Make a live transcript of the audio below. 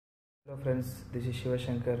Hello friends, this is Shiva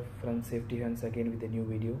Shankar from Safety Hands again with a new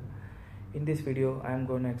video. In this video, I am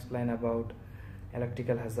going to explain about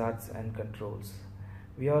electrical hazards and controls.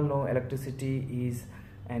 We all know electricity is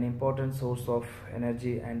an important source of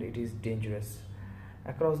energy and it is dangerous.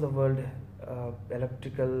 Across the world,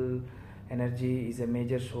 electrical energy is a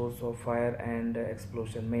major source of fire and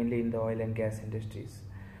explosion, mainly in the oil and gas industries.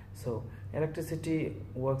 So electricity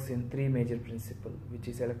works in three major principles, which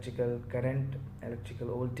is electrical current, electrical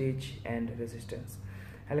voltage and resistance.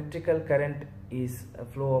 Electrical current is a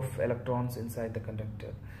flow of electrons inside the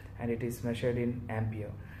conductor and it is measured in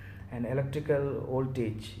ampere. And electrical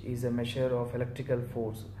voltage is a measure of electrical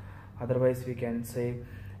force. Otherwise we can say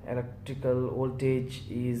electrical voltage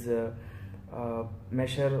is a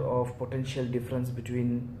measure of potential difference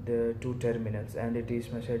between the two terminals and it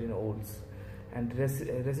is measured in volts. And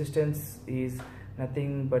resistance is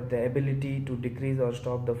nothing but the ability to decrease or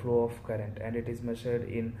stop the flow of current and it is measured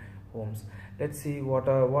in ohms. Let's see what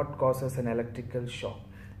causes an electrical shock.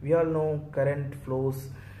 We all know current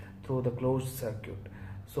flows through the closed circuit.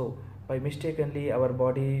 So by mistakenly our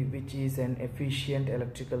body, which is an efficient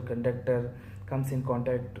electrical conductor, comes in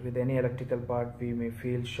contact with any electrical part, we may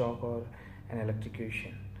feel shock or an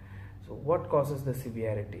electrocution. So what causes the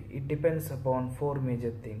severity? It depends upon four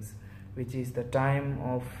major things, which is the time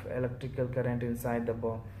of electrical current inside the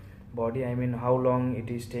body, I mean how long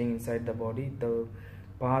it is staying inside the body, the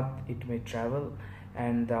path it may travel,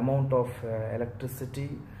 and the amount of electricity,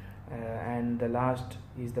 and the last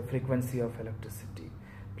is the frequency of electricity.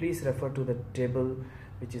 Please refer to the table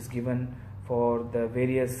which is given for the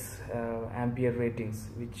various ampere ratings,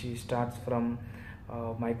 which starts from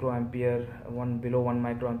microampere, below 1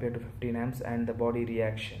 microampere to 15 amps, and the body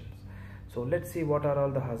reactions. So let's see what are all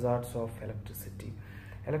the hazards of electricity.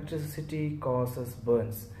 Electricity causes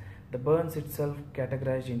burns. The burns itself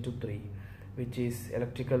categorized into three, which is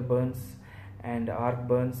electrical burns and arc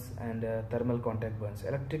burns and thermal contact burns.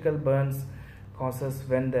 Electrical burns causes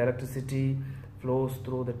when the electricity flows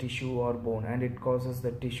through the tissue or bone and it causes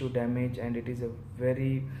the tissue damage, and it is a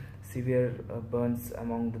very severe burns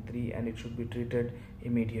among the three and it should be treated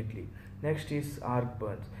immediately. Next is arc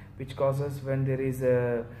burns, which causes when there is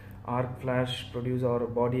a arc flash produced or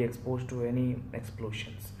body exposed to any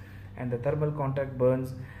explosions. And the thermal contact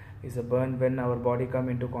burns is a burn when our body come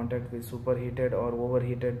into contact with superheated or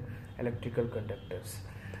overheated electrical conductors.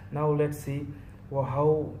 Now let's see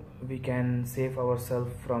how we can save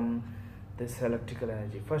ourselves from this electrical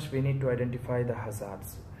energy. First we need to identify the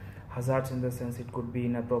hazards. Hazards in the sense it could be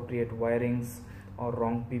inappropriate wirings or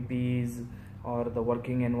wrong PPEs or the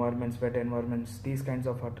working environments, wet environments. These kinds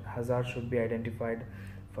of hazards should be identified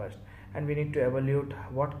first, and we need to evaluate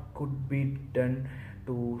what could be done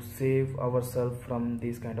to save ourselves from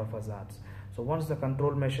these kind of hazards. So once the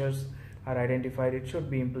control measures are identified, it should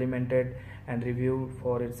be implemented and reviewed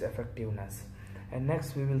for its effectiveness. And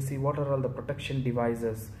next we will see what are all the protection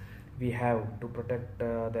devices we have to protect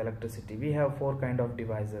the electricity. We have four kind of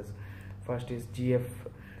devices. First is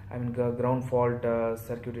ground fault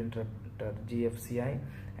circuit interrupter, GFCI,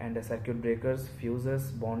 and circuit breakers,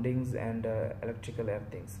 fuses, bondings, and electrical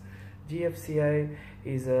earthings. GFCI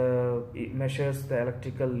is it measures the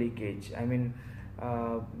electrical leakage. I mean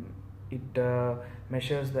it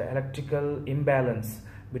measures the electrical imbalance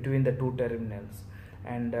between the two terminals,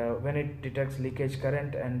 and when it detects leakage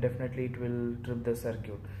current, and definitely it will trip the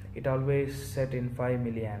circuit. It always set in 5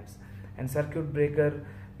 milliamps. And circuit breaker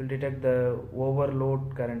will detect the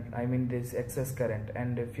overload current, I mean this excess current,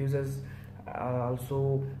 and fuses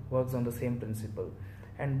also works on the same principle.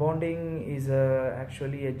 And bonding is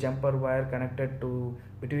actually a jumper wire connected to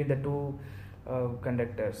between the two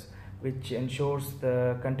conductors, which ensures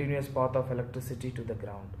the continuous path of electricity to the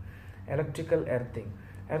ground. Electrical earthing.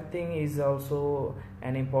 Earthing is also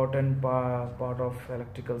an important part of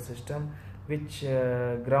electrical system, which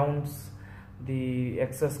grounds the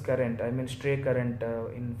excess current, I mean stray current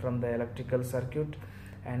from the electrical circuit.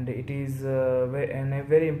 And it is a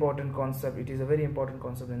very important concept. It is a very important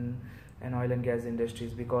concept in oil and gas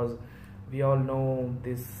industries, because we all know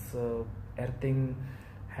this earthing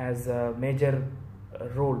has a major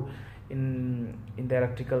role in the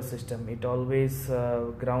electrical system. It always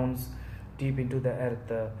grounds deep into the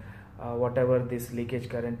earth whatever this leakage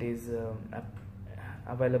current is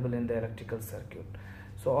available in the electrical circuit.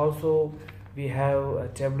 So also we have a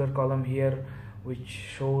tabular column here which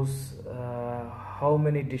shows how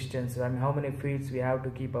many distance, I mean how many feet we have to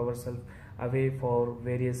keep ourselves away for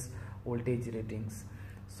various voltage ratings.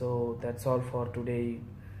 So that's all for today,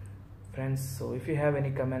 friends. So if you have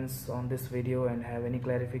any comments on this video and have any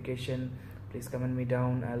clarification, please comment me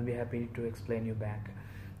down. I'll be happy to explain you back.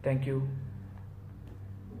 Thank you.